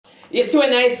You see,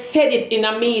 when I said it in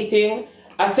a meeting,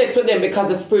 I said to them, because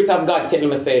the Spirit of God tell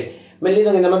me, say, me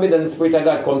living in my bed and the Spirit of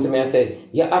God come to me and say,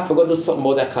 you have to go do something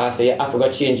about that car, so you have to go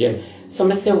change him. So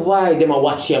I say, why them a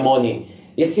watch your money?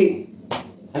 You see,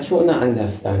 I try not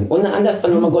understand. You not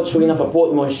understand when I go through enough a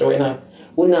Portmore show, you know?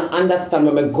 You not understand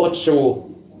when I go through.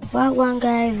 Welcome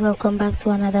guys, welcome back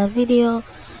to another video.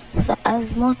 So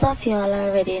as most of y'all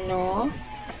already know,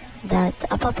 that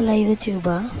a popular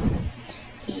YouTuber,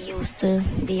 he used to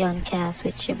be on cast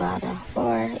with Shebada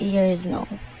for years now.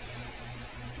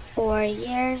 4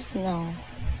 years now.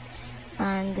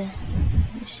 And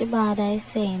Shebada is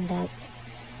saying that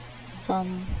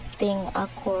something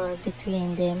occurred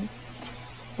between them,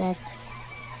 that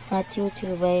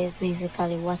YouTuber is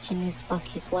basically watching his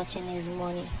pocket, watching his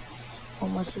money, how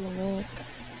much he make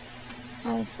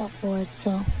and so forth.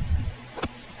 So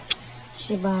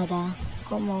Shebada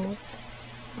come out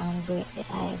and break the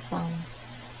ice and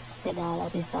said all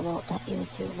of this about that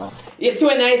YouTuber. You see,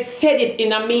 when I said it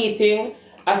in a meeting,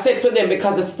 I said to them,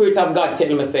 because the Spirit of God tell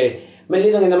me, say, me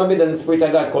living in my bed and the Spirit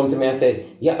of God come to me and say,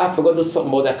 you have to go do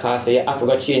something about that car, so you have to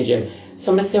go change him.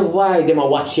 So I say, why them a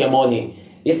watch your money?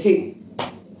 You see,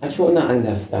 I try not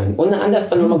understand. You not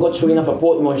understand when I go through enough a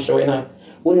Portmore show, you know?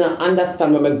 You not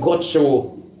understand when I go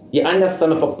through. You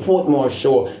understand if a Portmore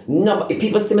show. No, if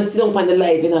people see me sit down on the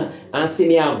live, you know, and see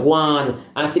me a go on,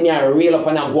 and see me a reel up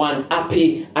and I go on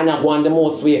happy, and I go on the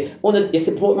most way. You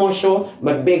see Portmore show,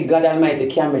 my beg God Almighty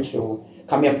carry me through.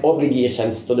 Because I have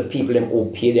obligations to the people them who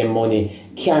pay them money.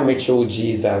 Carry me through,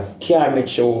 Jesus. Carry me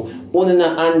through. You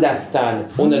not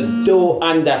understand. You don't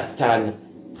understand.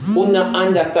 You not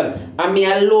understand. And me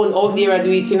alone out there I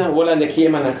do it, you know, while they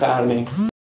came and call me.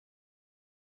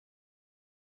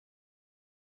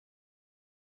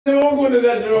 Don't go to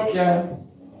that joke, yeah.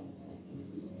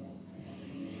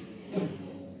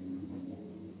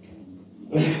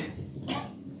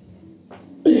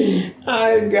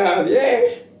 Oh God, yeah.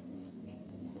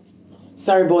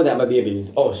 Sorry about that, my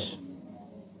babies. Hush.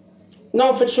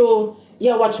 Now for sure,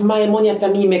 you watch my money after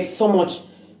me make so much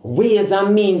ways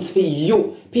and means for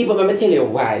you. People, let me tell you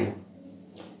why.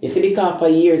 You see, because for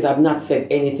years I've not said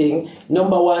anything.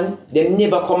 Number one, them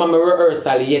never come on my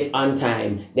rehearsal yet on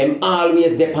time. Them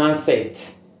always depend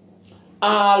set.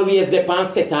 Always depend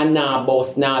set and now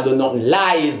boss, now do nothing.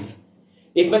 Lies.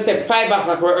 If I say 5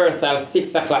 o'clock rehearsal,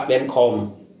 6 o'clock them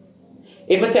come.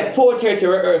 If I say 4:30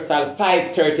 rehearsal,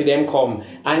 5:30 them come.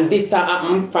 And this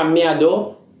happen from me I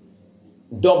do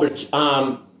double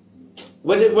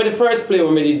what the first play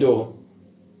we did do?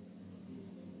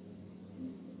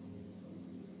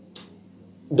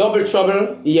 Double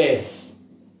trouble, yes.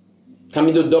 Can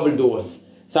we do double dose?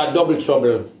 So double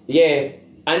trouble, yeah.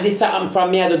 And this happen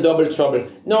from me I do double trouble.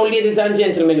 Now ladies and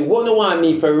gentlemen, what do you want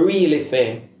me for really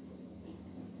say?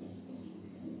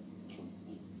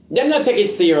 Them not take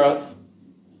it serious.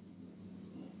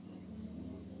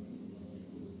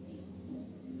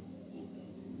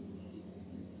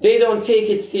 They don't take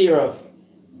it serious.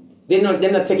 They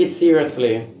not take it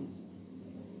seriously.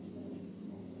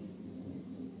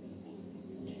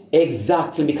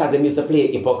 Exactly, because they used to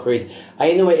play hypocrite.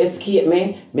 I know it escaped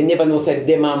me. Me never know said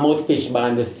them and mouthfish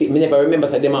band the same. Me never remember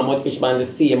said them and mouthfish band the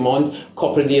same month,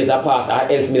 couple days apart,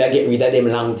 or else me that get rid of them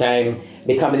long time.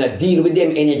 Because me not deal with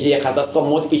them energy because that's some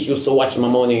mouthfish used to watch my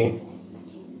money.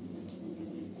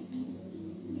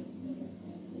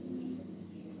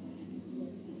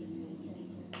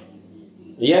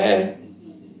 Yeah.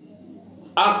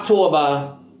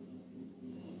 October.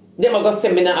 Them are going to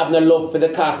say me not have no love for the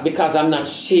cast because I'm not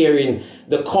sharing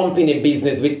the company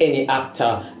business with any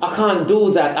actor. I can't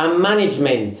do that. I'm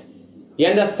management. You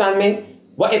understand me?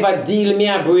 Whatever deal me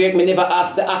I break, me never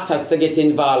ask the actors to get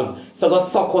involved. So go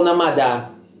suck on a mother.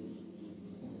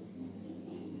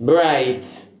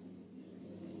 Bright.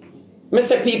 Me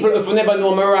say people, if you never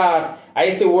know me rat,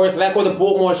 I say worse like how the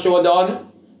Portmore show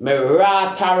done. Me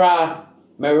rat.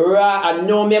 I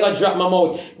know me gonna drop my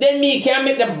mouth. Then me can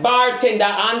make the bartender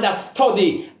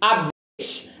understudy a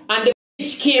bitch. And the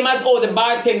bitch came as how the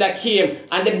bartender came.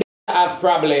 And the bitch have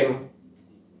problem.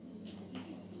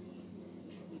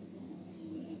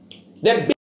 The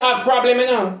bitch have problem, you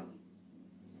know.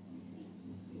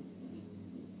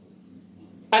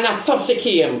 And as such she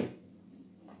came.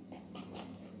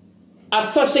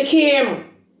 As such she came.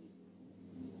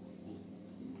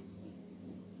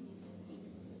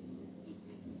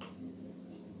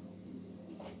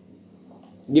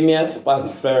 Give me a spot,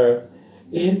 sir.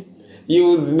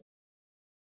 Use me.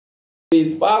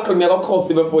 Sparkle me a cuss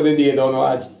before the day don't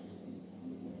watch.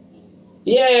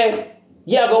 Yeah.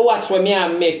 Yeah, go watch when me I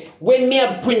make. When me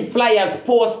I print flyers,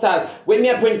 posters, when me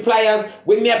I print flyers,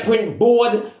 when me I print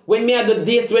board, when me I do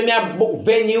this, when me I book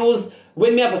venues,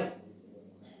 when me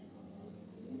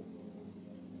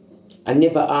I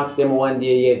never asked them one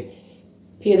day yet,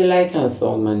 pay the light and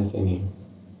sound man for me.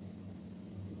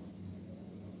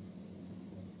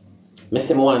 I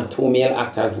say I want 2 male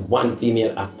actors, 1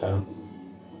 female actor.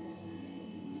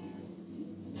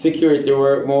 Security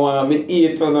work, I want me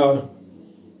eat you know.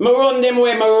 I run them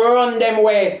way,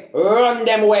 run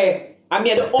them way. I'm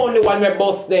the only one who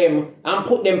bust them and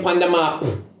put them on the map.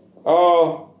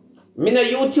 Oh, me no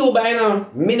YouTuber, you know.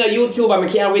 Me no YouTuber, I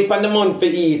can't wait for the month for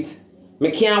eat. I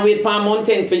can't wait for a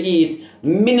mountain for eat.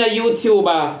 Me no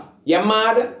YouTuber. You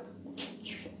mad?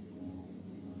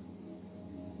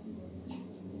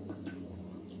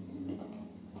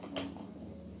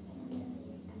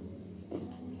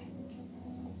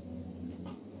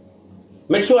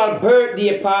 I throw a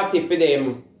birthday party for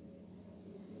them.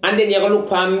 And then you're going to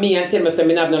look at me and tell me say,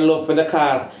 I have no love for the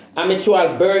cars. And I throw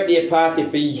a birthday party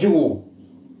for you.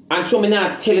 And so me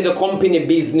not tell you the company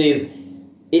business.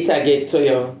 It'll get to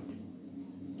you.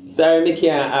 Sorry, me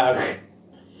can't ask.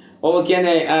 How can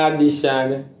I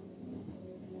audition?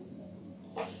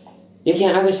 You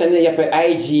can audition, you have to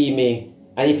IG me.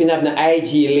 And if you have no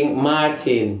IG, link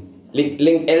Martin.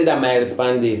 Link Elder Miles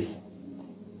on this.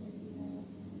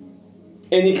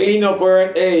 Any clean up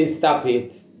work, hey, stop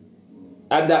it.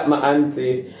 Adapt my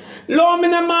auntie. Lord, me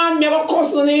no man, me go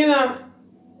cuss on you know.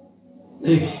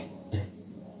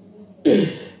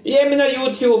 Yeah, me no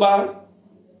YouTuber.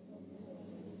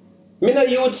 Me no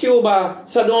YouTuber,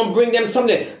 so don't bring them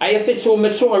something. I say me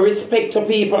show respect to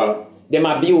people, them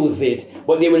abuse it.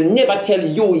 But they will never tell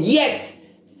you yet.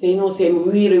 Say, you know, say,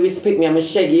 really respect me, I'm a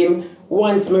shag him.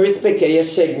 Once me respect you, you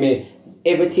shag me.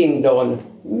 Everything done.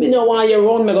 Me no want you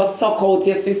run, me go suck out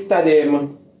your sister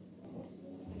them.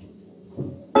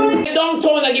 You don't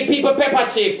turn and give people pepper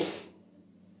chips.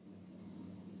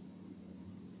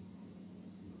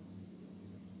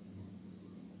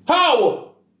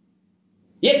 How?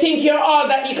 You think you're all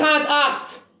that you can't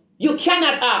act. You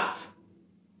cannot act.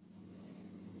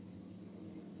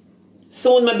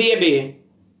 Soon, my baby.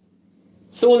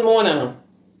 Soon, Mona.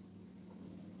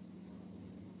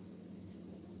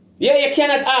 Yeah, you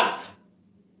cannot act.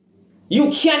 You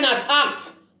cannot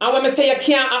act. And when I say you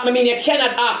can't act, I mean you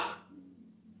cannot act.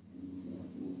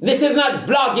 This is not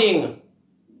vlogging.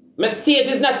 My stage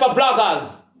is not for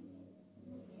vloggers.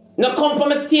 Now come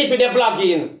from a stage with your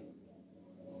vlogging.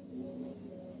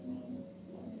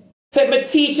 Say me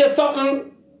teach you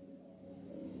something.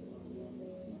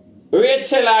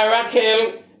 Rachel or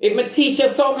Raquel, if me teach you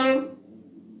something,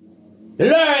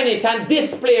 learn it and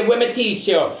display when me teach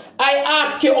you. I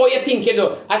ask you how you think you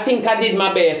do. I think I did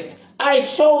my best. I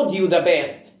showed you the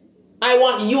best. I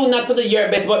want you not to do your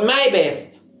best, but my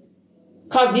best.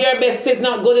 Because your best is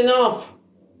not good enough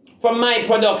for my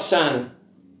production.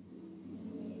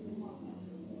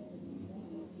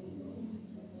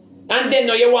 And then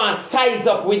now you want to size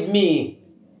up with me.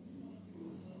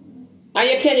 And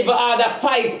you can't even order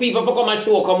 5 people to come and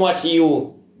show, come watch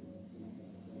you.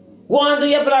 Go and do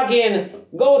your vlogging.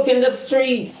 Go out in the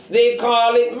streets. They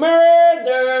call it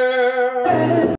murder.